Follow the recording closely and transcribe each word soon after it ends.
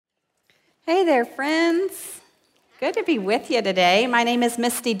Hey there, friends. Good to be with you today. My name is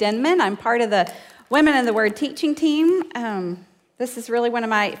Misty Denman. I'm part of the Women in the Word teaching team. This is really one of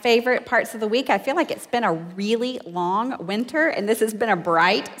my favorite parts of the week. I feel like it's been a really long winter, and this has been a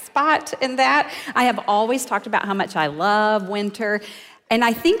bright spot in that. I have always talked about how much I love winter, and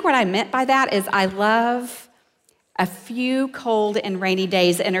I think what I meant by that is I love a few cold and rainy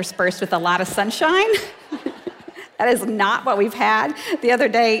days interspersed with a lot of sunshine. That is not what we've had. The other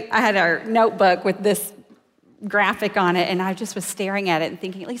day, I had our notebook with this graphic on it, and I just was staring at it and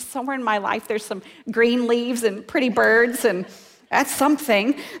thinking, at least somewhere in my life, there's some green leaves and pretty birds, and that's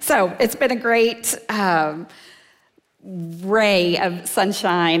something. So it's been a great ray of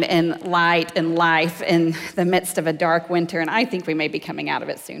sunshine and light and life in the midst of a dark winter, and I think we may be coming out of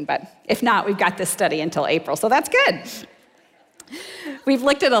it soon, but if not, we've got this study until April, so that's good. We've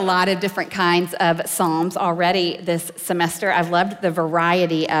looked at a lot of different kinds of Psalms already this semester. I've loved the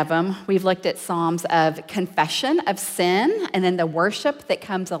variety of them. We've looked at Psalms of confession of sin and then the worship that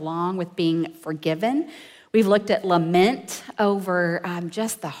comes along with being forgiven. We've looked at lament over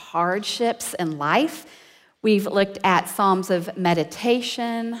just the hardships in life. We've looked at Psalms of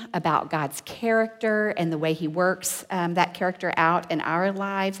meditation about God's character and the way he works that character out in our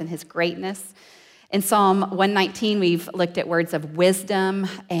lives and his greatness. In Psalm 119, we've looked at words of wisdom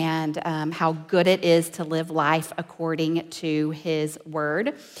and how good it is to live life according to his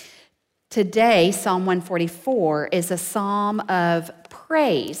word. Today, Psalm 144 is a psalm of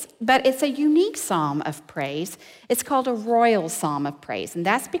praise, but it's a unique psalm of praise. It's called a royal psalm of praise, and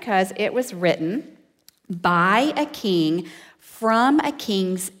that's because it was written by a king from a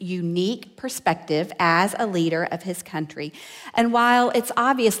king's unique perspective as a leader of his country. And while it's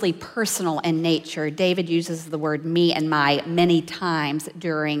obviously personal in nature, David uses the word me and my many times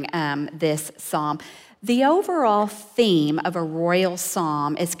during this psalm. The overall theme of a royal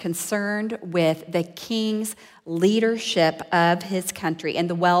psalm is concerned with the king's leadership of his country and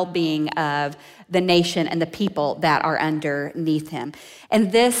the well-being of the nation and the people that are underneath him.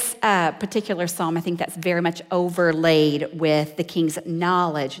 And this particular psalm, I think that's very much overlaid with the king's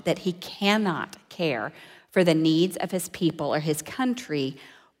knowledge that he cannot care for the needs of his people or his country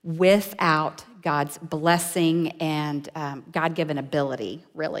without God's blessing and God-given ability,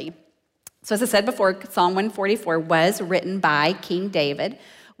 really. So as I said before, Psalm 144 was written by King David.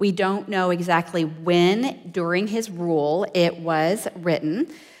 We don't know exactly when during his rule it was written.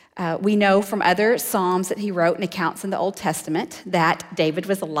 We know from other psalms that he wrote and accounts in the Old Testament that David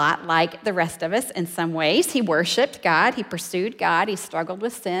was a lot like the rest of us in some ways. He worshiped God, he pursued God, he struggled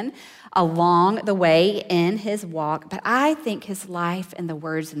with sin along the way in his walk. But I think his life and the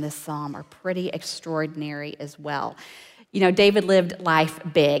words in this psalm are pretty extraordinary as well. You know, David lived life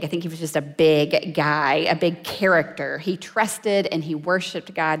big. I think he was just a big guy, a big character. He trusted and he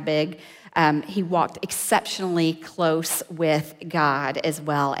worshiped God big. He walked exceptionally close with God as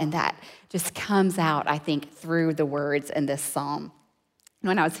well, and that just comes out, I think, through the words in this psalm.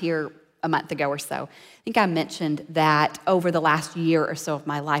 When I was here a month ago or so, I think I mentioned that over the last year or so of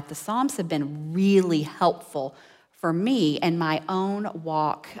my life, the Psalms have been really helpful for me in my own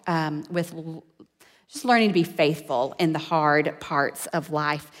walk with just learning to be faithful in the hard parts of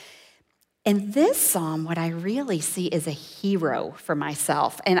life. In this psalm, what I really see is a hero for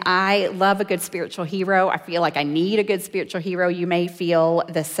myself. And I love a good spiritual hero. I feel like I need a good spiritual hero. You may feel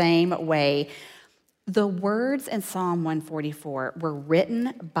the same way. The words in Psalm 144 were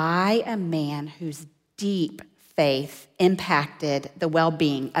written by a man whose deep faith impacted the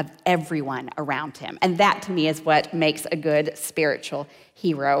well-being of everyone around him. And that, to me, is what makes a good spiritual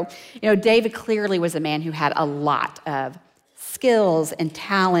hero. You know, David clearly was a man who had a lot of skills and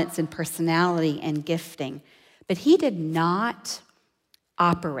talents and personality and gifting, but he did not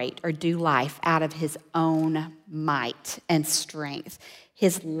operate or do life out of his own might and strength.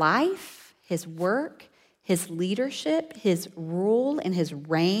 His life, his work, his leadership, his rule, and his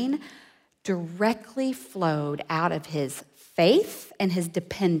reign directly flowed out of his faith and his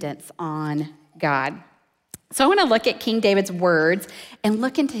dependence on God. So I want to look at King David's words and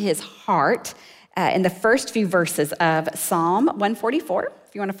look into his heart in the first few verses of Psalm 144.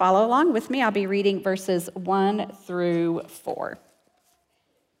 If you want to follow along with me, I'll be reading verses 1 through 4.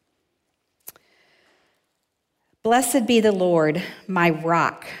 Blessed be the Lord, my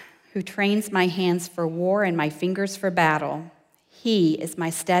rock, who trains my hands for war and my fingers for battle. He is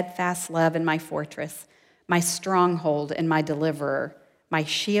my steadfast love and my fortress, my stronghold and my deliverer, my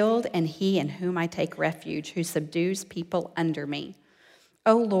shield and he in whom I take refuge, who subdues people under me.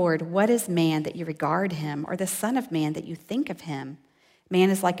 O Lord, what is man that you regard him, or the son of man that you think of him?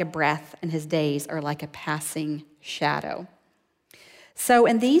 Man is like a breath, and his days are like a passing shadow. So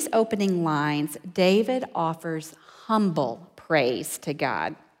in these opening lines, David offers humble praise to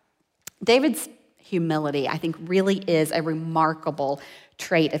God. David's humility, I think, really is a remarkable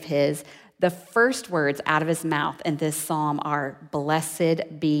trait of his. The first words out of his mouth in this psalm are,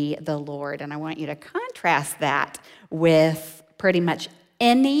 "Blessed be the Lord." And I want you to contrast that with pretty much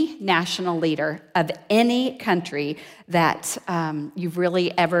any national leader of any country that you've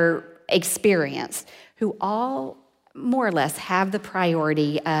really ever experienced, who all more or less have the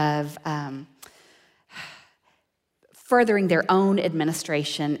priority of furthering their own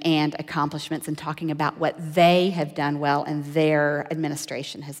administration and accomplishments and talking about what they have done well and their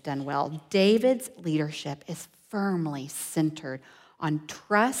administration has done well. David's leadership is firmly centered on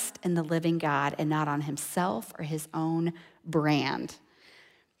trust in the living God and not on himself or his own brand.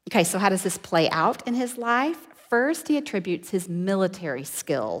 Okay, so how does this play out in his life? First, he attributes his military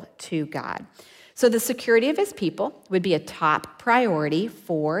skill to God. So the security of his people would be a top priority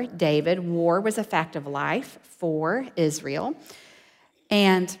for David. War was a fact of life for Israel.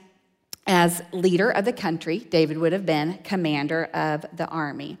 And as leader of the country, David would have been commander of the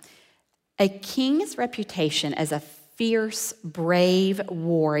army. A king's reputation as a fierce, brave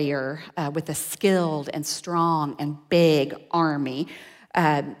warrior with a skilled and strong and big army,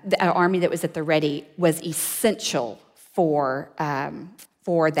 an army that was at the ready, was essential for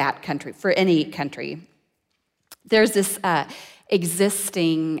that country, for any country. There's this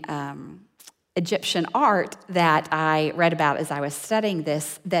existing Egyptian art that I read about as I was studying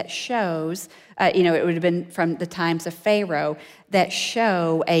this that shows, it would have been from the times of Pharaoh, that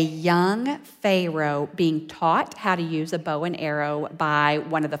show a young Pharaoh being taught how to use a bow and arrow by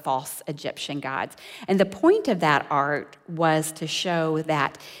one of the false Egyptian gods. And the point of that art was to show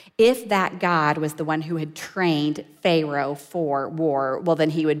that if that god was the one who had trained Pharaoh for war, well, then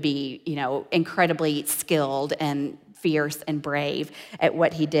he would be, incredibly skilled and fierce and brave at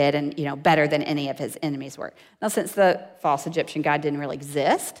what he did and, better than any of his enemies were. Now, since the false Egyptian god didn't really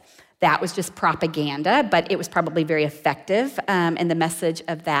exist, that was just propaganda, but it was probably very effective, and the message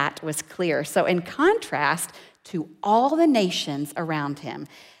of that was clear. So in contrast to all the nations around him,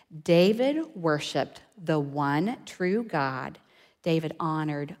 David worshiped the one true God. David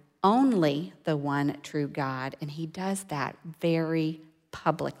honored only the one true God, and he does that very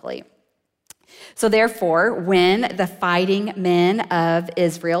publicly. So therefore, when the fighting men of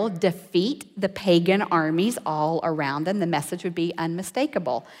Israel defeat the pagan armies all around them, the message would be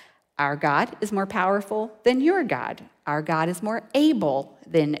unmistakable. Our God is more powerful than your God. Our God is more able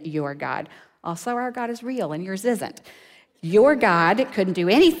than your God. Also, our God is real and yours isn't. Your God couldn't do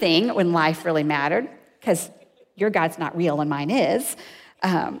anything when life really mattered because your God's not real and mine is.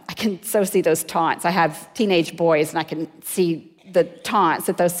 I can so see those taunts. I have teenage boys and I can see the taunts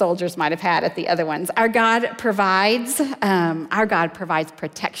that those soldiers might have had at the other ones. Our God provides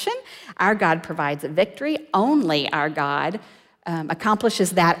protection. Our God provides victory. Only our God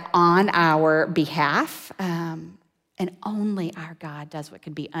accomplishes that on our behalf. And only our God does what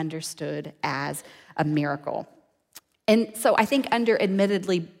can be understood as a miracle. And so I think under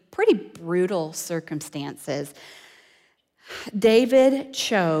admittedly pretty brutal circumstances, David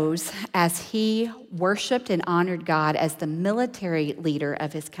chose, as he worshiped and honored God as the military leader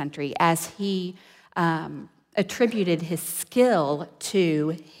of his country, as he attributed his skill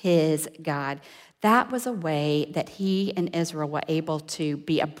to his God, that was a way that he and Israel were able to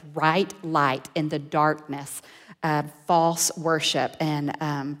be a bright light in the darkness of false worship and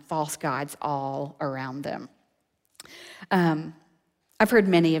false gods all around them. I've heard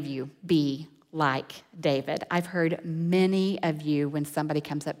many of you be like David. I've heard many of you, when somebody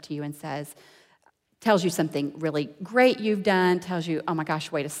comes up to you and tells you something really great you've done, tells you, oh my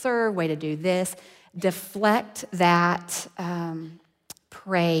gosh, way to serve, way to do this, deflect that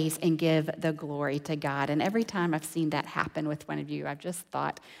praise and give the glory to God. And every time I've seen that happen with one of you, I've just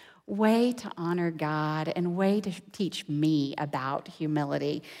thought, way to honor God and way to teach me about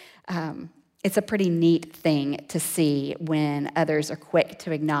humility. It's a pretty neat thing to see when others are quick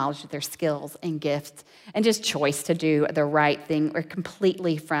to acknowledge their skills and gifts and just choice to do the right thing or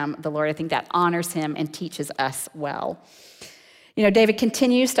completely from the Lord. I think that honors him and teaches us well. David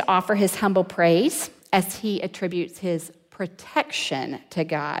continues to offer his humble praise as he attributes his protection to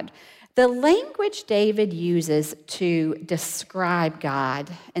God. The language David uses to describe God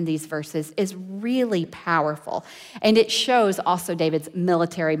in these verses is really powerful, and it shows also David's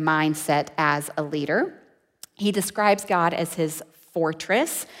military mindset as a leader. He describes God as his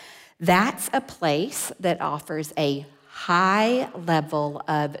fortress. That's a place that offers a high level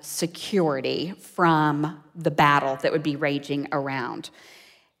of security from the battle that would be raging around.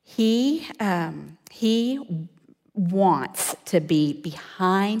 He wants to be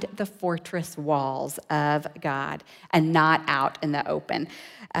behind the fortress walls of God and not out in the open.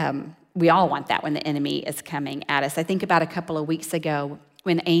 We all want that when the enemy is coming at us. I think about a couple of weeks ago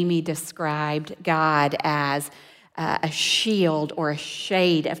when Amy described God as a shield or a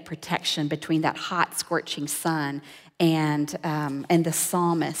shade of protection between that hot, scorching sun and the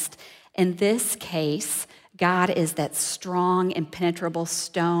psalmist. In this case, God is that strong, impenetrable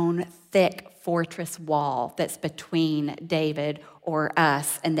stone, thick fortress wall that's between David or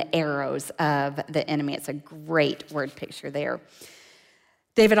us and the arrows of the enemy. It's a great word picture there.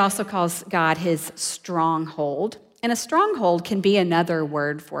 David also calls God his stronghold. And a stronghold can be another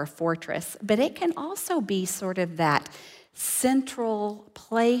word for a fortress, but it can also be sort of that central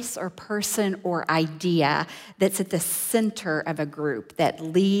place or person or idea that's at the center of a group, that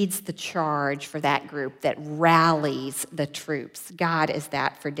leads the charge for that group, that rallies the troops. God is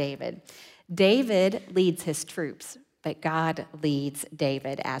that for David. David leads his troops, but God leads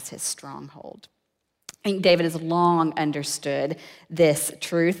David as his stronghold. I think David has long understood this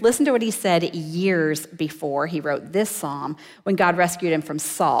truth. Listen to what he said years before he wrote this psalm when God rescued him from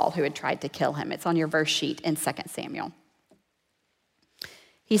Saul, who had tried to kill him. It's on your verse sheet in 2 Samuel.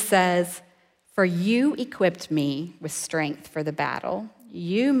 He says, "For you equipped me with strength for the battle.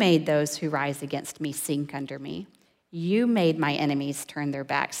 You made those who rise against me sink under me. You made my enemies turn their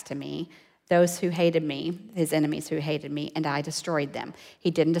backs to me. Those who hated me, his enemies who hated me, and I destroyed them."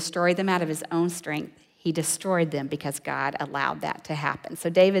 He didn't destroy them out of his own strength. He destroyed them because God allowed that to happen. So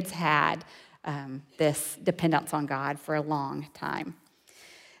David's had this dependence on God for a long time.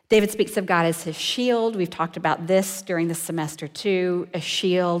 David speaks of God as his shield. We've talked about this during the semester too, a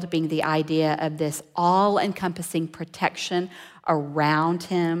shield being the idea of this all-encompassing protection around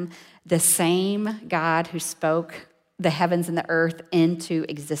him. The same God who spoke the heavens and the earth into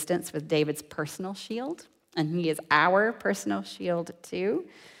existence with David's personal shield, and he is our personal shield too.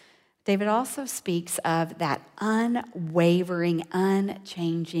 David also speaks of that unwavering,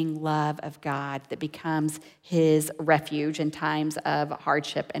 unchanging love of God that becomes his refuge in times of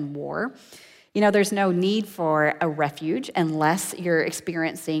hardship and war. You know, there's no need for a refuge unless you're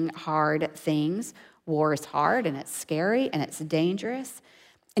experiencing hard things. War is hard and it's scary and it's dangerous.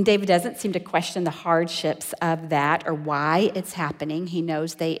 And David doesn't seem to question the hardships of that or why it's happening. He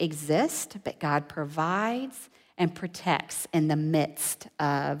knows they exist, but God provides and protects in the midst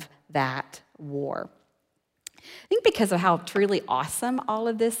of that war. I think because of how truly awesome all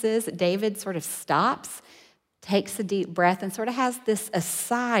of this is, David sort of stops, takes a deep breath, and sort of has this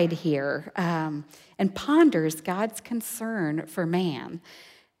aside here and ponders God's concern for man.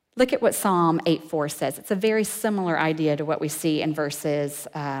 Look at what Psalm 8:4 says. It's a very similar idea to what we see in verses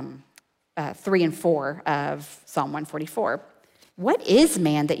 3 and 4 of Psalm 144. "What is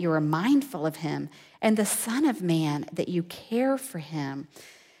man that you are mindful of him, and the Son of Man that you care for him?"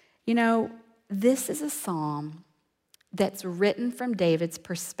 You know, this is a psalm that's written from David's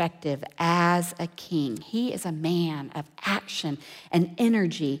perspective as a king. He is a man of action and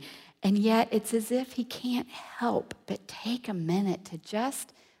energy, and yet it's as if he can't help but take a minute to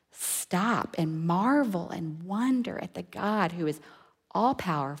just stop and marvel and wonder at the God who is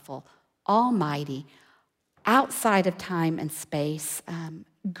all-powerful, almighty, outside of time and space,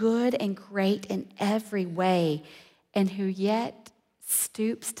 good and great in every way, and who yet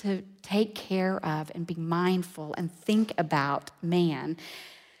stoops to take care of and be mindful and think about man.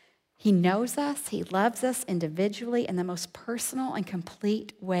 He knows us, he loves us individually in the most personal and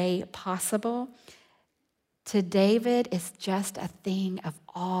complete way possible. To David, it's just a thing of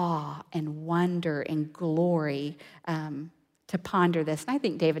awe and wonder and glory to ponder this. And I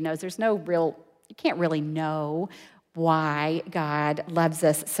think David knows you can't really know why God loves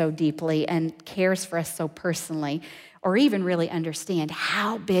us so deeply and cares for us so personally, or even really understand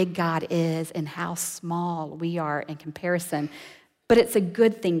how big God is and how small we are in comparison. But it's a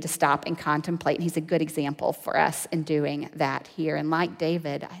good thing to stop and contemplate, and he's a good example for us in doing that here. And like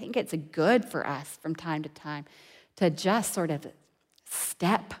David, I think it's good for us from time to time to just sort of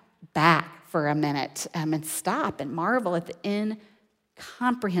step back for a minute and stop and marvel at the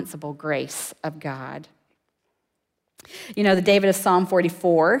incomprehensible grace of God. You know, the David of Psalm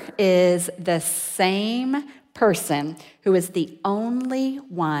 44 is the same person who is the only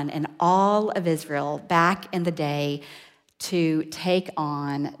one in all of Israel back in the day to take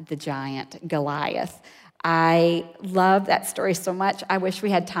on the giant Goliath. I love that story so much. I wish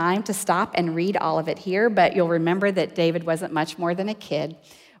we had time to stop and read all of it here, but you'll remember that David wasn't much more than a kid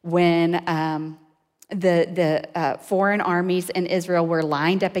when The foreign armies in Israel were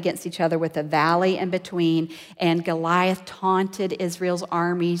lined up against each other with a valley in between, and Goliath taunted Israel's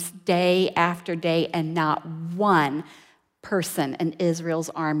armies day after day, and not one person in Israel's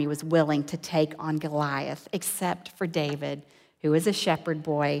army was willing to take on Goliath except for David, who was a shepherd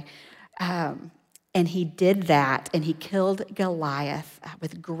boy. And he did that, and he killed Goliath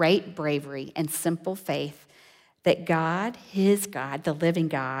with great bravery and simple faith that God, his God, the living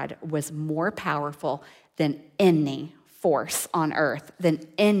God, was more powerful than any force on earth, than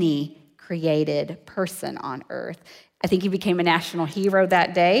any created person on earth. I think he became a national hero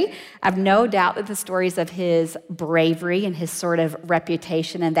that day. I have no doubt that the stories of his bravery and his sort of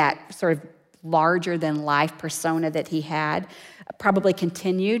reputation and that sort of larger-than-life persona that he had probably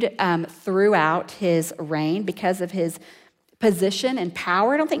continued throughout his reign because of his position and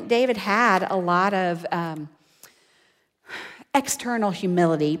power. I don't think David had a lot of external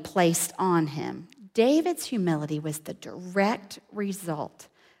humility placed on him. David's humility was the direct result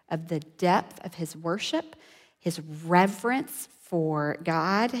of the depth of his worship, his reverence for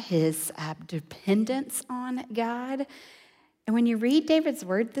God, his dependence on God. And when you read David's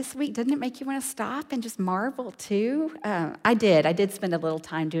word this week, doesn't it make you want to stop and just marvel too? I did spend a little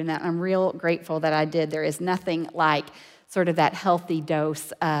time doing that. I'm real grateful that I did. There is nothing like sort of that healthy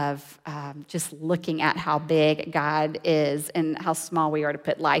dose of just looking at how big God is and how small we are to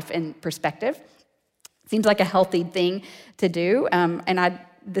put life in perspective. Seems like a healthy thing to do, and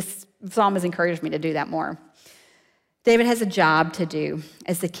this psalm has encouraged me to do that more. David has a job to do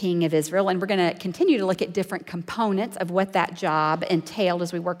as the king of Israel, and we're going to continue to look at different components of what that job entailed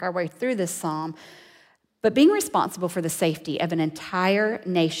as we work our way through this psalm. But being responsible for the safety of an entire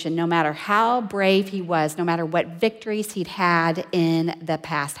nation, no matter how brave he was, no matter what victories he'd had in the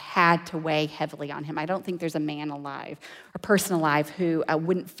past, had to weigh heavily on him. I don't think there's a man alive or person alive who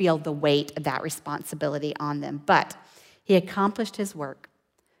wouldn't feel the weight of that responsibility on them. But he accomplished his work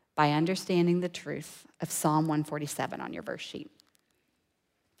by understanding the truth of Psalm 147 on your verse sheet.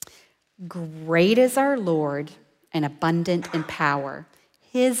 Great is our Lord and abundant in power.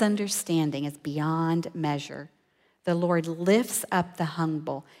 His understanding is beyond measure. The Lord lifts up the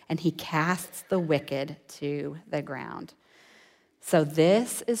humble, and he casts the wicked to the ground. So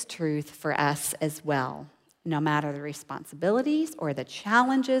this is truth for us as well. No matter the responsibilities or the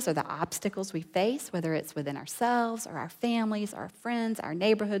challenges or the obstacles we face, whether it's within ourselves or our families, our friends, our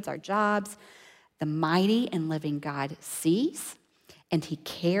neighborhoods, our jobs, the mighty and living God sees, and he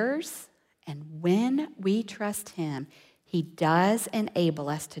cares, and when we trust him, he does enable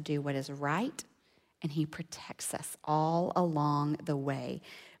us to do what is right, and he protects us all along the way.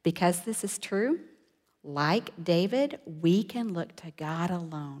 Because this is true, like David, we can look to God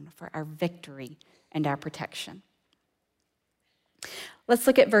alone for our victory and our protection. Let's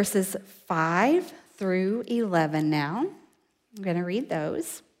look at verses 5 through 11 now. I'm going to read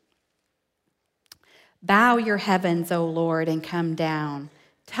those. Bow your heavens, O Lord, and come down.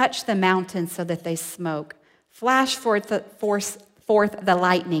 Touch the mountains so that they smoke. Flash forth the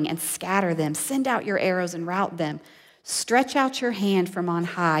lightning and scatter them. Send out your arrows and rout them. Stretch out your hand from on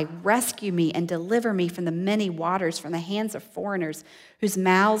high. Rescue me and deliver me from the many waters, from the hands of foreigners whose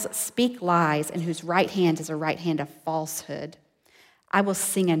mouths speak lies and whose right hand is a right hand of falsehood. I will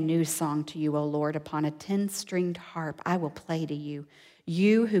sing a new song to you, O Lord, upon a 10-stringed harp. I will play to you,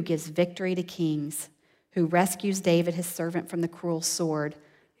 you who gives victory to kings, who rescues David, his servant, from the cruel sword.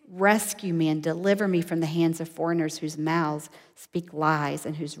 Rescue me and deliver me from the hands of foreigners whose mouths speak lies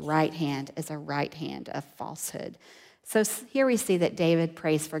and whose right hand is a right hand of falsehood. So here we see that David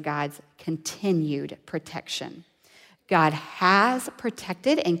prays for God's continued protection. God has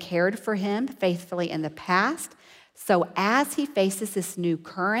protected and cared for him faithfully in the past. So as he faces this new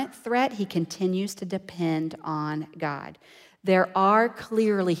current threat, he continues to depend on God. There are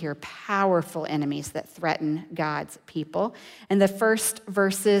clearly here powerful enemies that threaten God's people. In the first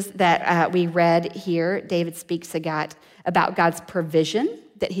verses that we read here, David speaks about God's provision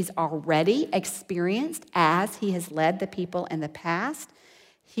that he's already experienced as he has led the people in the past.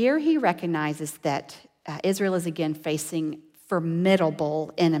 Here he recognizes that Israel is again facing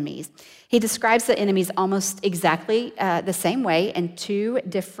formidable enemies. He describes the enemies almost exactly the same way in two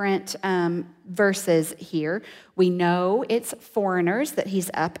different verses here. We know it's foreigners that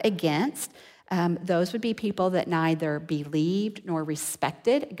he's up against. Those would be people that neither believed nor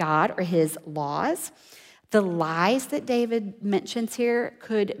respected God or his laws. The lies that David mentions here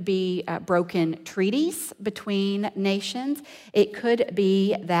could be broken treaties between nations. It could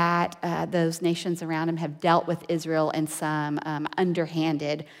be that those nations around him have dealt with Israel in some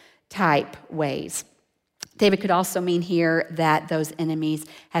underhanded type ways. David could also mean here that those enemies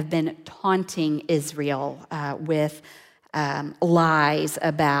have been taunting Israel with lies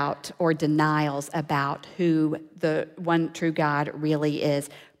about or denials about who the one true God really is,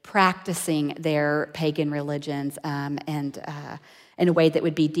 practicing their pagan religions and in a way that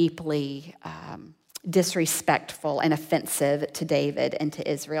would be deeply disrespectful and offensive to David and to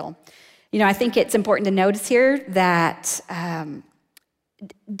Israel. I think it's important to notice here that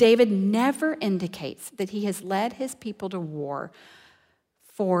David never indicates that he has led his people to war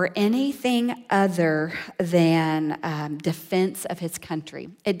for anything other than defense of his country.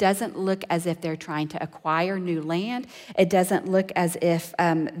 It doesn't look as if they're trying to acquire new land. It doesn't look as if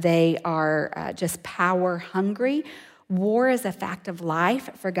they are just power hungry. War is a fact of life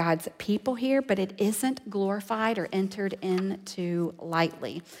for God's people here, but it isn't glorified or entered into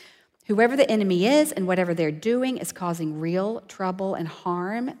lightly. Whoever the enemy is and whatever they're doing is causing real trouble and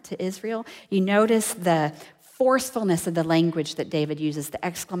harm to Israel. You notice the forcefulness of the language that David uses, the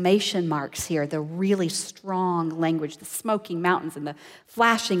exclamation marks here, the really strong language, the smoking mountains and the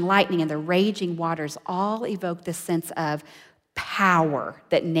flashing lightning and the raging waters all evoke this sense of power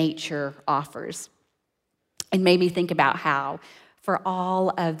that nature offers. It made me think about how, for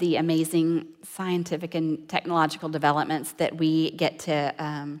all of the amazing scientific and technological developments that we get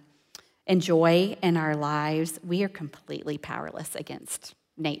to enjoy in our lives, we are completely powerless against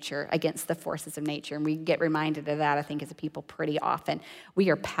nature, against the forces of nature. And we get reminded of that, I think, as a people pretty often. We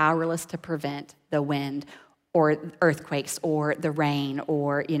are powerless to prevent the wind or earthquakes or the rain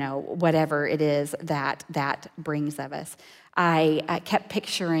or, whatever it is that brings of us. I kept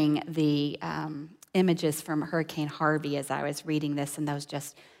picturing the images from Hurricane Harvey as I was reading this, and those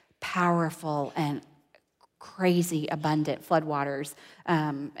just powerful and crazy abundant floodwaters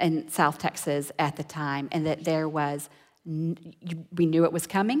in South Texas at the time, and that there was, we knew it was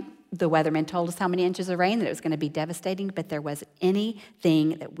coming. The weathermen told us how many inches of rain, that it was going to be devastating, but there was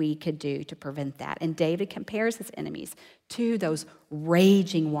anything that we could do to prevent that. And David compares his enemies to those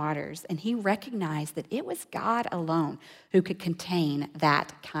raging waters, and he recognized that it was God alone who could contain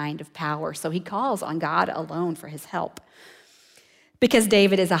that kind of power. So he calls on God alone for his help. Because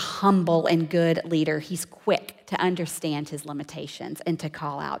David is a humble and good leader, he's quick to understand his limitations and to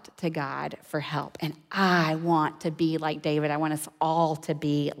call out to God for help. And I want to be like David. I want us all to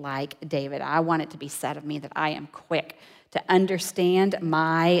be like David. I want it to be said of me that I am quick to understand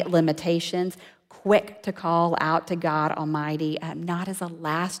my limitations, quick to call out to God Almighty, not as a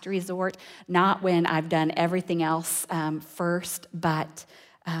last resort, not when I've done everything else first, but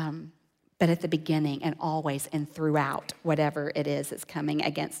at the beginning and always and throughout whatever it is that's coming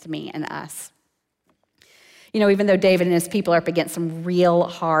against me and us. Even though David and his people are up against some real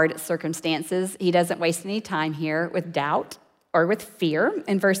hard circumstances, he doesn't waste any time here with doubt or with fear.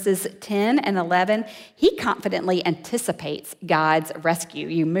 In verses 10 and 11, he confidently anticipates God's rescue.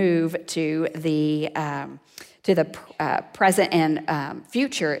 You move to the present and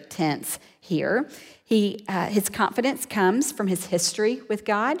future tense here. His confidence comes from his history with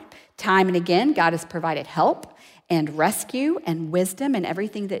God. Time and again, God has provided help and rescue and wisdom and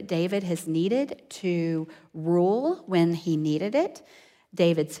everything that David has needed to rule when he needed it.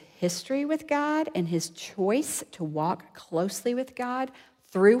 David's history with God and his choice to walk closely with God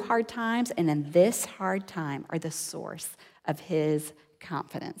through hard times and in this hard time are the source of his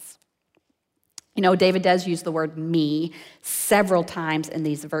confidence. David does use the word me several times in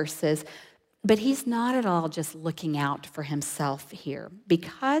these verses, but he's not at all just looking out for himself here.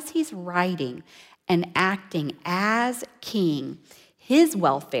 Because he's writing and acting as king, his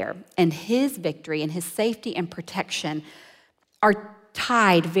welfare and his victory and his safety and protection are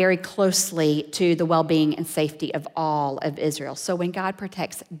tied very closely to the well-being and safety of all of Israel. So when God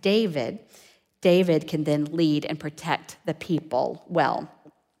protects David, David can then lead and protect the people well.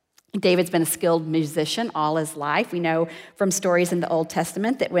 David's been a skilled musician all his life. We know from stories in the Old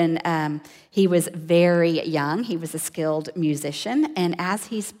Testament that when he was very young, he was a skilled musician. And as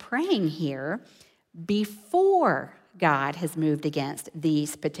he's praying here, before God has moved against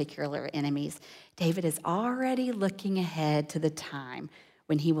these particular enemies, David is already looking ahead to the time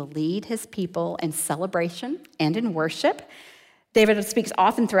when he will lead his people in celebration and in worship. David speaks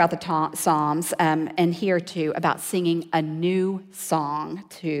often throughout the Psalms and here too about singing a new song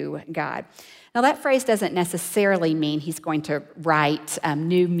to God. Now that phrase doesn't necessarily mean he's going to write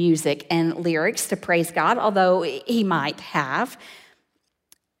new music and lyrics to praise God, although he might have.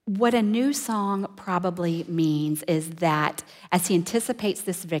 What a new song probably means is that as he anticipates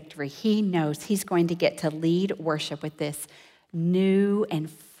this victory, he knows he's going to get to lead worship with this new and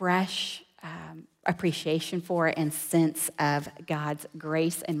fresh appreciation for and sense of God's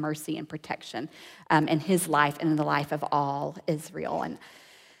grace and mercy and protection in his life and in the life of all Israel. And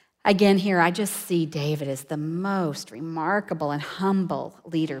again, here I just see David as the most remarkable and humble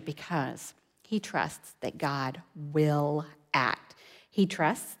leader because he trusts that God will act. He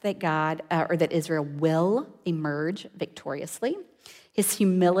trusts that that Israel will emerge victoriously. His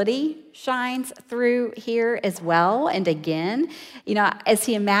humility shines through here as well. And again, as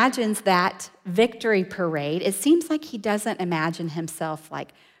he imagines that victory parade, it seems like he doesn't imagine himself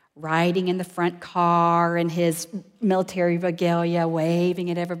like riding in the front car in his military regalia, waving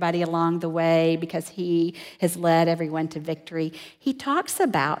at everybody along the way because he has led everyone to victory. He talks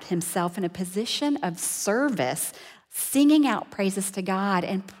about himself in a position of service, singing out praises to God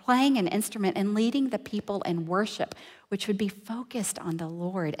and playing an instrument and leading the people in worship, which would be focused on the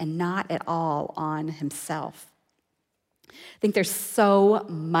Lord and not at all on himself. I think there's so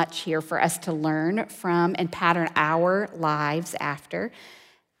much here for us to learn from and pattern our lives after.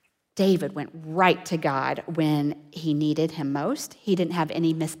 David went right to God when he needed him most. He didn't have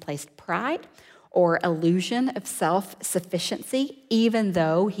any misplaced pride or illusion of self-sufficiency, even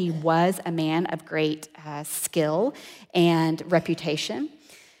though he was a man of great skill and reputation.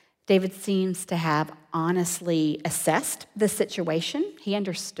 David seems to have honestly assessed the situation. He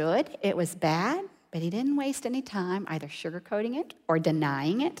understood it was bad, but he didn't waste any time either sugarcoating it or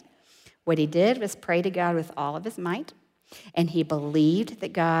denying it. What he did was pray to God with all of his might, and he believed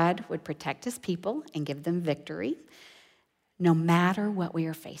that God would protect his people and give them victory. No matter what we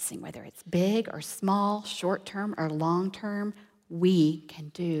are facing, whether it's big or small, short-term or long-term, we can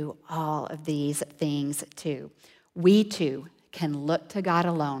do all of these things too. We too can look to God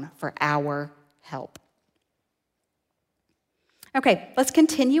alone for our help. Okay, let's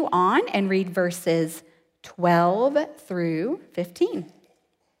continue on and read verses 12 through 15.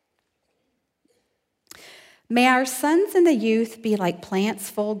 May our sons and the youth be like plants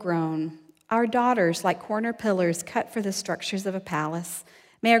full grown, our daughters like corner pillars cut for the structures of a palace.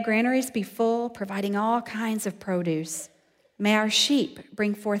 May our granaries be full, providing all kinds of produce. May our sheep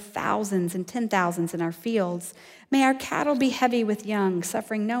bring forth thousands and 10,000s in our fields. May our cattle be heavy with young,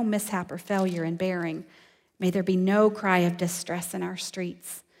 suffering no mishap or failure in bearing. May there be no cry of distress in our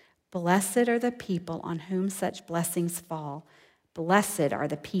streets. Blessed are the people on whom such blessings fall. Blessed are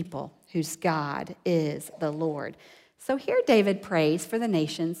the people whose God is the Lord. So here David prays for the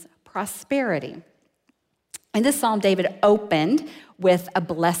nation's prosperity. In this psalm, David opened with a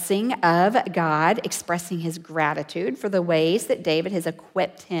blessing of God, expressing his gratitude for the ways that David has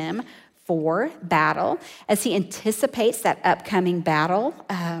equipped him for battle. As he anticipates that upcoming battle,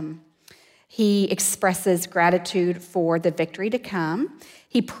 he expresses gratitude for the victory to come.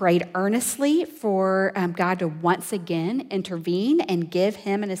 He prayed earnestly for God to once again intervene and give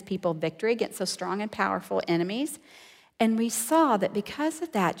him and his people victory against so strong and powerful enemies. And we saw that because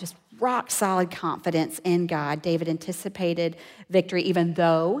of that, just rock-solid confidence in God, David anticipated victory even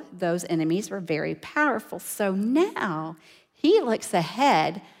though those enemies were very powerful. So now he looks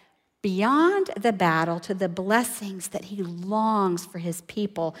ahead beyond the battle to the blessings that he longs for his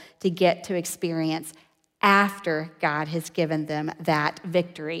people to get to experience after God has given them that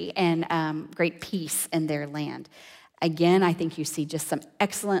victory and great peace in their land. Again, I think you see just some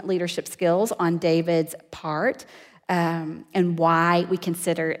excellent leadership skills on David's part. And why we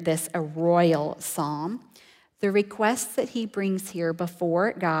consider this a royal psalm. The requests that he brings here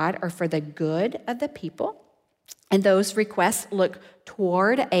before God are for the good of the people, and those requests look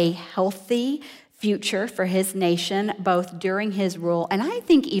toward a healthy future for his nation, both during his rule and I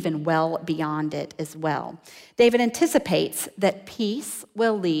think even well beyond it as well. David anticipates that peace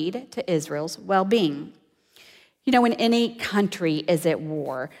will lead to Israel's well-being. When any country is at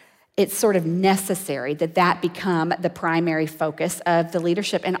war, it's sort of necessary that become the primary focus of the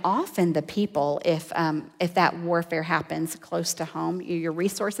leadership and often the people if that warfare happens close to home. Your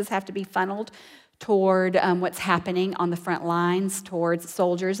resources have to be funneled toward what's happening on the front lines, towards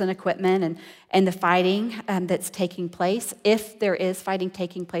soldiers and equipment and the fighting that's taking place. If there is fighting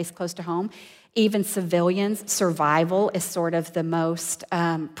taking place close to home, even civilians' survival is sort of the most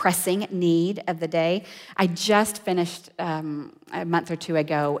pressing need of the day. I just finished a month or two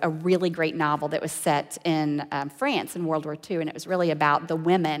ago a really great novel that was set in France in World War II, and it was really about the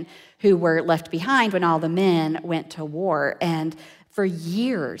women who were left behind when all the men went to war. And for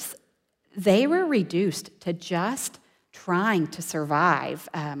years, they were reduced to just trying to survive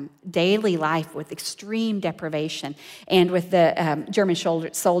daily life with extreme deprivation and with the German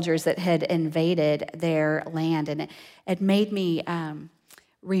soldiers that had invaded their land. And it made me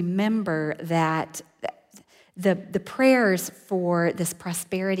remember that the prayers for this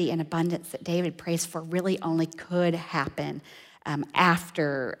prosperity and abundance that David prays for really only could happen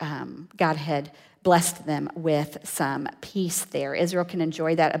after God had blessed them with some peace there. Israel can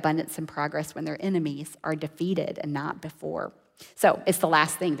enjoy that abundance and progress when their enemies are defeated and not before. So it's the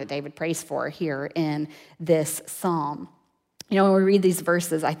last thing that David prays for here in this psalm. You know, when we read these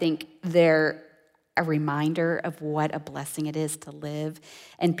verses, I think they're a reminder of what a blessing it is to live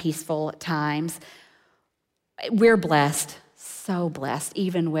in peaceful times. We're blessed, so blessed,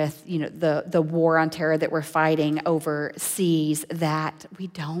 even with, you know, the war on terror that we're fighting overseas, that we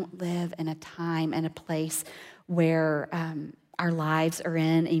don't live in a time and a place where our lives are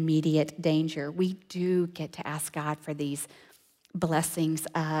in immediate danger. We do get to ask God for these blessings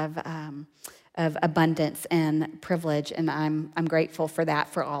of abundance and privilege, and I'm grateful for that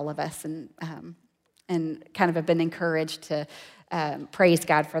for all of us, and kind of have been encouraged to praise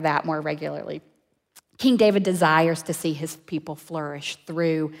God for that more regularly. King David desires to see his people flourish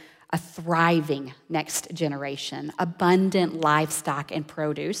through a thriving next generation, abundant livestock and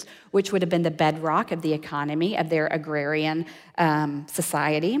produce, which would have been the bedrock of the economy of their agrarian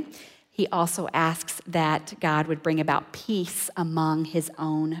society. He also asks that God would bring about peace among his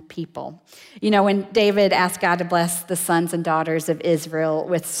own people. You know, when David asked God to bless the sons and daughters of Israel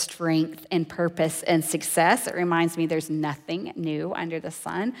with strength and purpose and success, it reminds me there's nothing new under the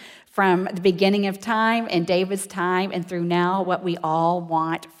sun. From the beginning of time and David's time and through now, what we all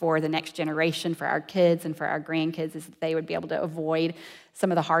want for the next generation, for our kids and for our grandkids, is that they would be able to avoid some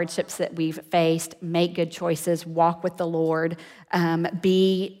of the hardships that we've faced, make good choices, walk with the Lord,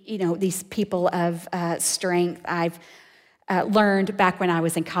 be, you know, these people of strength. I've learned back when I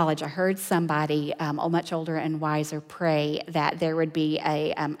was in college, I heard somebody much older and wiser pray that there would be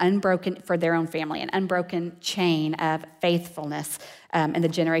a unbroken, for their own family, an unbroken chain of faithfulness in the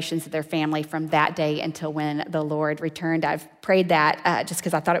generations of their family from that day until when the Lord returned. I've prayed that just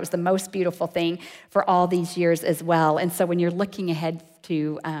because I thought it was the most beautiful thing for all these years as well. And so when you're looking ahead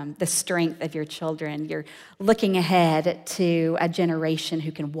to the strength of your children, you're looking ahead to a generation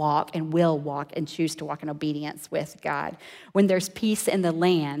who can walk and will walk and choose to walk in obedience with God. When there's peace in the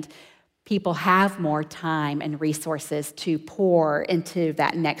land, people have more time and resources to pour into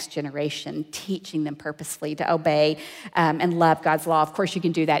that next generation, teaching them purposely to obey and love God's law. Of course, you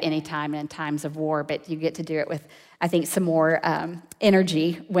can do that anytime in times of war, but you get to do it with, I think, some more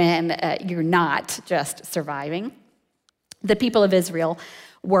energy when you're not just surviving. The people of Israel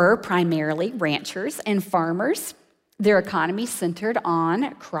were primarily ranchers and farmers. Their economy centered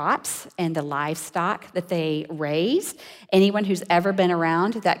on crops and the livestock that they raised. Anyone who's ever been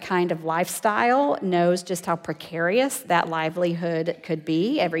around that kind of lifestyle knows just how precarious that livelihood could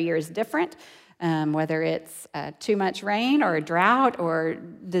be. Every year is different, whether it's too much rain or a drought or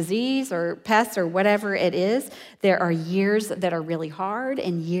disease or pests or whatever it is. There are years that are really hard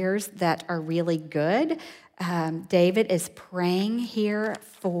and years that are really good. David is praying here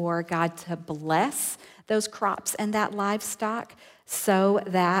for God to bless those crops and that livestock so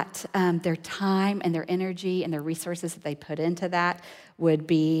that their time and their energy and their resources that they put into that would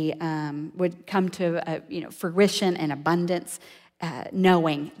come to fruition and abundance,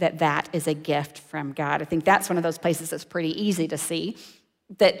 knowing that that is a gift from God. I think that's one of those places that's pretty easy to see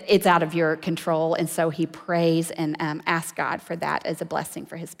that it's out of your control, and so he prays and asks God for that as a blessing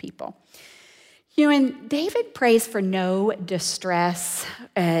for his people. You know, and David prays for no distress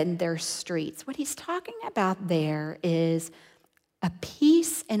in their streets. What he's talking about there is a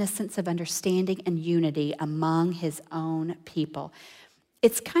peace and a sense of understanding and unity among his own people.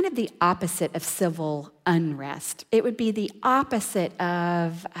 It's kind of the opposite of civil unrest. It would be the opposite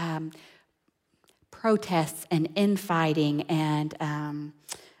of protests and infighting and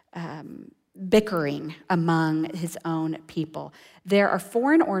bickering among his own people. There are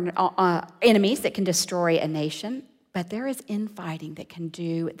foreign enemies that can destroy a nation, but there is infighting that can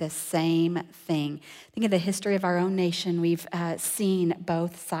do the same thing. Think of the history of our own nation. We've seen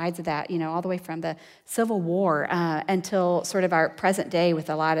both sides of that, you know, all the way from the Civil War until sort of our present day with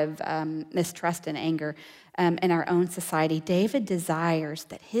a lot of mistrust and anger in our own society. David desires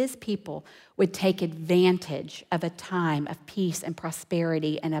that his people would take advantage of a time of peace and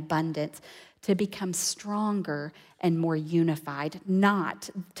prosperity and abundance to become stronger and more unified, not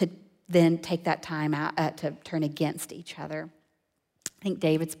to then take that time out to turn against each other. I think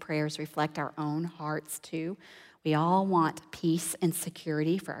David's prayers reflect our own hearts too. We all want peace and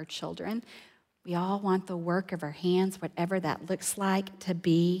security for our children. We all want the work of our hands, whatever that looks like, to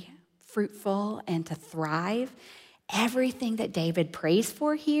be fruitful and to thrive. Everything that David prays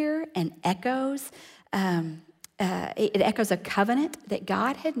for here and echoes, it echoes a covenant that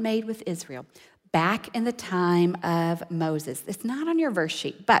God had made with Israel back in the time of Moses. It's not on your verse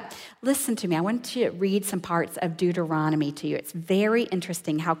sheet, but listen to me. I want to read some parts of Deuteronomy to you. It's very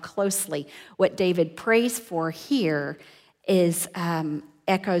interesting how closely what David prays for here is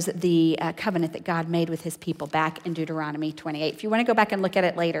echoes the covenant that God made with his people back in Deuteronomy 28. If you want to go back and look at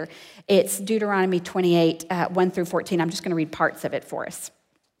it later, it's Deuteronomy 28, 1 through 14. I'm just going to read parts of it for us.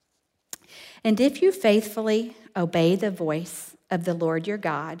 And if you faithfully obey the voice of the Lord your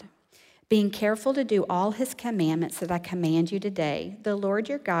God, being careful to do all his commandments that I command you today, the Lord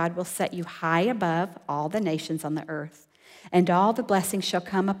your God will set you high above all the nations on the earth, and all the blessings shall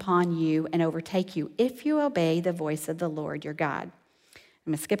come upon you and overtake you if you obey the voice of the Lord your God.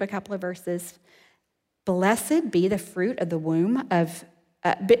 I'm going to skip a couple of verses. Blessed be the fruit of the womb of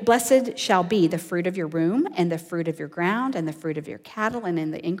blessed shall be the fruit of your womb, and the fruit of your ground, and the fruit of your cattle, and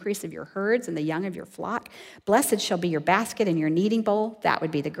in the increase of your herds, and the young of your flock. Blessed shall be your basket and your kneading bowl. That would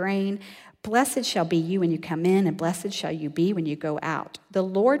be the grain. Blessed shall be you when you come in, and blessed shall you be when you go out. The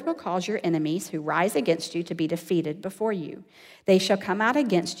Lord will cause your enemies who rise against you to be defeated before you. They shall come out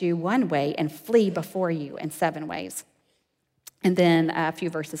against you one way and flee before you in 7 ways. And then a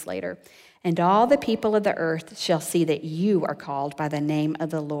few verses later, and all the people of the earth shall see that you are called by the name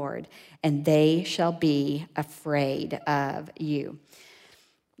of the Lord, and they shall be afraid of you.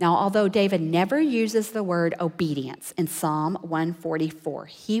 Now, although David never uses the word obedience in Psalm 144,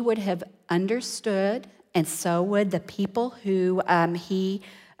 he would have understood, and so would the people who he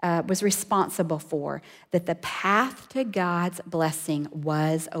was responsible for, that the path to God's blessing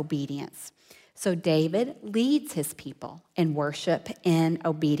was obedience. So David leads his people in worship in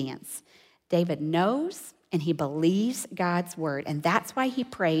obedience. David knows and he believes God's word, and that's why he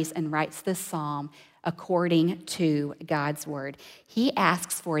prays and writes this psalm according to God's word. He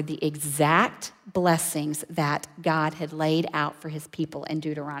asks for the exact blessings that God had laid out for his people in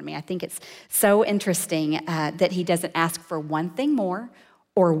Deuteronomy. I think it's so interesting that he doesn't ask for one thing more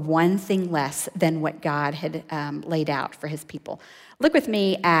or one thing less than what God had laid out for his people. Look with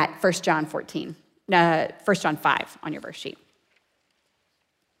me at 1 John 5 on your verse sheet.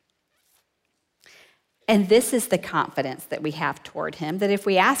 And this is the confidence that we have toward him, that if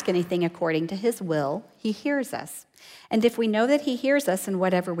we ask anything according to his will, he hears us. And if we know that he hears us in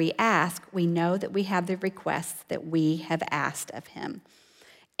whatever we ask, we know that we have the requests that we have asked of him.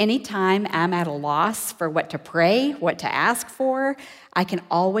 Anytime I'm at a loss for what to pray, what to ask for, I can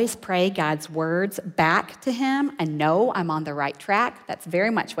always pray God's words back to him and know I'm on the right track. That's very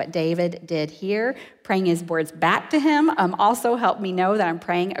much what David did here. Praying his words back to him also helped me know that I'm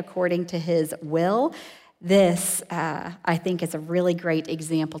praying according to his will. This, I think, is a really great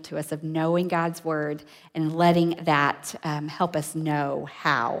example to us of knowing God's word and letting that help us know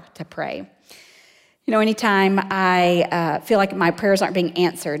how to pray. You know, anytime I feel like my prayers aren't being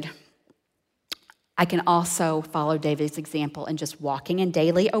answered, I can also follow David's example in just walking in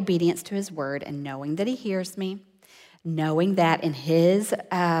daily obedience to his word and knowing that he hears me, knowing that in his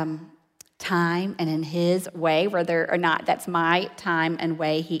time and in his way, whether or not that's my time and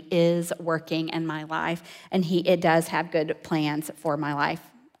way, he is working in my life, and it does have good plans for my life,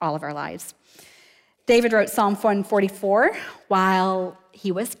 all of our lives. David wrote Psalm 144 while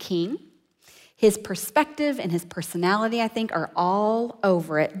he was king. His perspective and his personality, I think, are all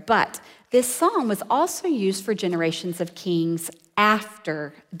over it, but this psalm was also used for generations of kings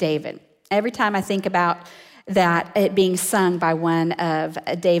after David. Every time I think about that it being sung by one of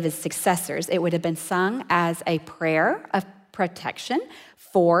David's successors, it would have been sung as a prayer of protection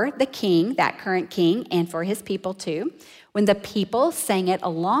for the king, that current king, and for his people too. When the people sang it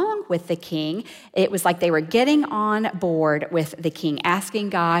along with the king, it was like they were getting on board with the king, asking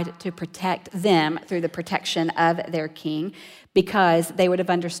God to protect them through the protection of their king, because they would have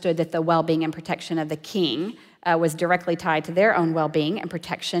understood that the well-being and protection of the king was directly tied to their own well-being and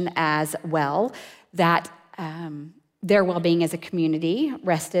protection as well, that their well-being as a community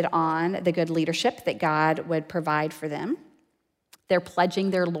rested on the good leadership that God would provide for them. They're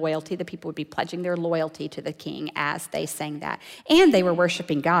pledging their loyalty. The people would be pledging their loyalty to the king as they sang that. And they were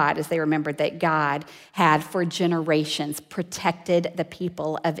worshiping God as they remembered that God had for generations protected the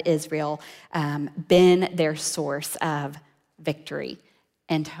people of Israel, been their source of victory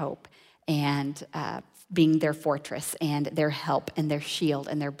and hope, and being their fortress and their help and their shield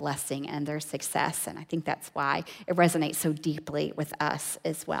and their blessing and their success. And I think that's why it resonates so deeply with us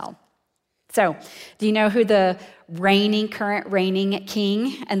as well. So, do you know who the current reigning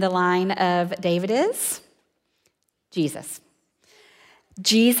king in the line of David is? Jesus.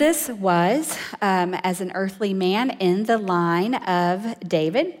 Jesus was, as an earthly man in the line of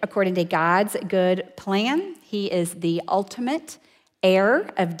David, according to God's good plan. He is the ultimate heir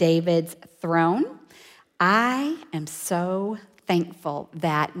of David's throne. I am so thankful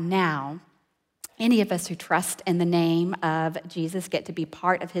that now any of us who trust in the name of Jesus get to be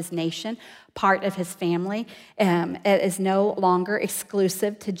part of his nation, part of his family. It is no longer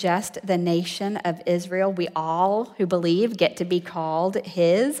exclusive to just the nation of Israel. We all who believe get to be called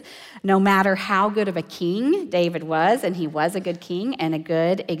his, no matter how good of a king David was, and he was a good king and a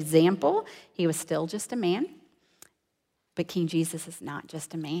good example. He was still just a man. But King Jesus is not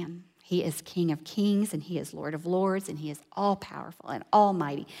just a man. He is King of kings, and he is Lord of lords, and he is all-powerful and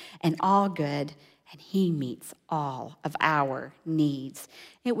almighty and all good, and he meets all of our needs.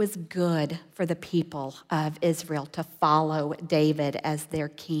 It was good for the people of Israel to follow David as their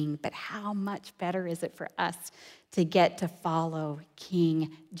king, but how much better is it for us to get to follow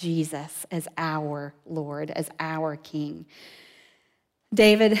King Jesus as our Lord, as our king?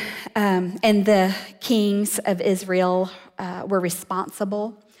 David and the kings of Israel were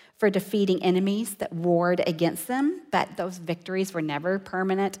responsible for defeating enemies that warred against them, but those victories were never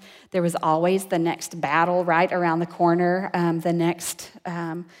permanent. There was always the next battle right around the corner, the next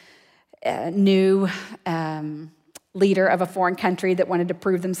new leader of a foreign country that wanted to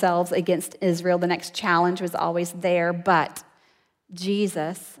prove themselves against Israel. The next challenge was always there, but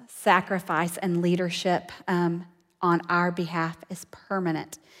Jesus' sacrifice and leadership on our behalf is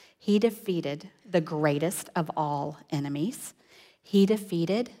permanent. He defeated the greatest of all enemies. He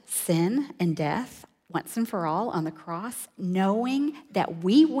defeated sin and death once and for all on the cross. Knowing that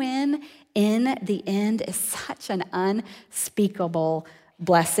we win in the end is such an unspeakable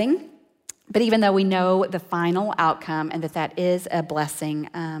blessing. But even though we know the final outcome and that is a blessing,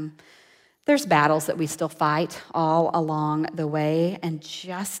 there's battles that we still fight all along the way. And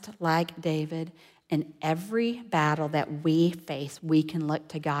just like David, in every battle that we face, we can look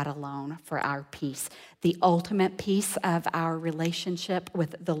to God alone for our peace, the ultimate peace of our relationship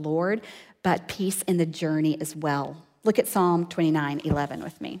with the Lord, but peace in the journey as well. Look at Psalm 29:11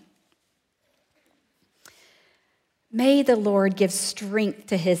 with me. May the Lord give strength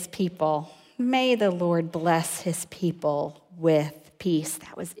to his people. May the Lord bless his people with peace.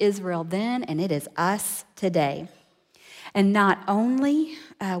 That was Israel then, and it is us today. And not only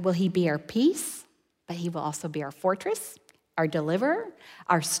will he be our peace, but he will also be our fortress, our deliverer,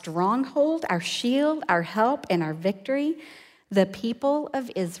 our stronghold, our shield, our help, and our victory. The people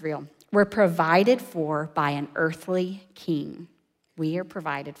of Israel were provided for by an earthly king. We are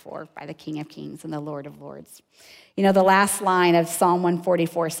provided for by the King of Kings and the Lord of Lords. You know, the last line of Psalm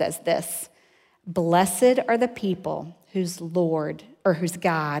 144 says this: "Blessed are the people whose Lord or whose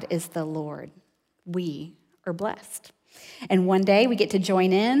God is the Lord." We are blessed. And one day we get to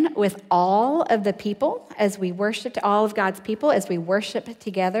join in with all of the people as we worship, all of God's people as we worship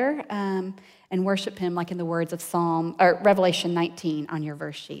together and worship him like in the words of Revelation 19 on your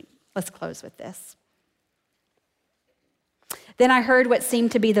verse sheet. Let's close with this. Then I heard what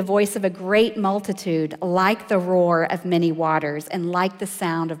seemed to be the voice of a great multitude, like the roar of many waters and like the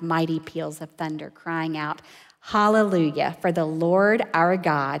sound of mighty peals of thunder, crying out, "Hallelujah, for the Lord our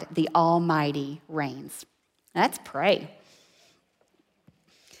God, the Almighty, reigns." Let's pray.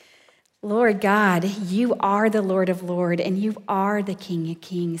 Lord God, you are the Lord of Lords, and you are the King of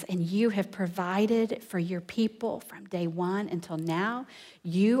Kings, and you have provided for your people from day one until now.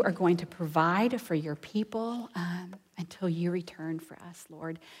 You are going to provide for your people until you return for us,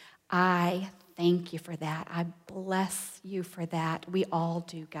 Lord. I thank you for that. I bless you for that. We all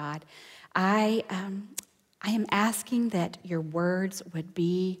do, God. I am asking that your words would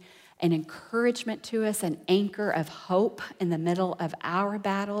be an encouragement to us, an anchor of hope in the middle of our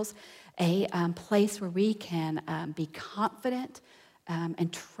battles, a place where we can be confident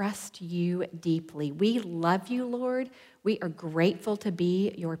and trust you deeply. We love you, Lord. We are grateful to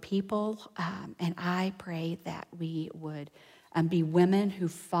be your people, and I pray that we would be women who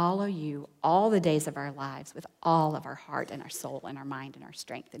follow you all the days of our lives with all of our heart and our soul and our mind and our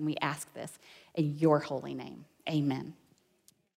strength. And we ask this in your holy name. Amen.